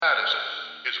Madison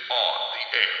is on the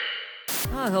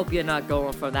air. I hope you're not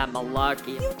going for that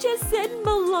malarkey. You just said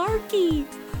malarkey.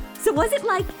 So was it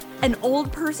like an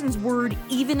old person's word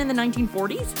even in the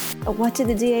 1940s? What did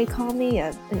the DA call me?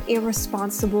 An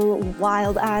irresponsible,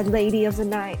 wild-eyed lady of the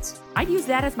night. I'd use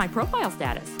that as my profile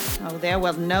status. Oh, there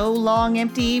were no long,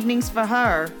 empty evenings for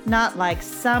her. Not like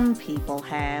some people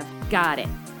have. Got it.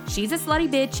 She's a slutty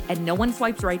bitch, and no one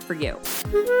swipes right for you.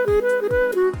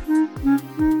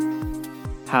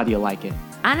 How do you like it?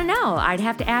 I don't know. I'd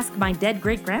have to ask my dead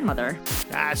great-grandmother.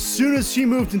 As soon as she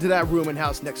moved into that rooming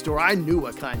house next door, I knew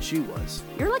what kind she was.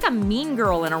 You're like a mean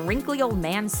girl in a wrinkly old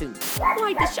man suit.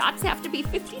 Why'd the shots have to be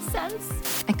 50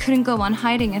 cents? I couldn't go on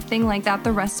hiding a thing like that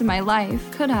the rest of my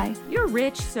life, could I? You're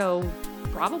rich, so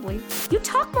probably. You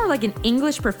talk more like an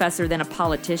English professor than a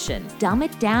politician. Dumb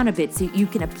it down a bit so you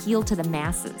can appeal to the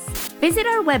masses. Visit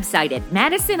our website at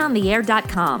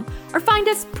madisonontheair.com or find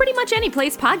us pretty much any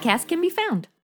place podcasts can be found.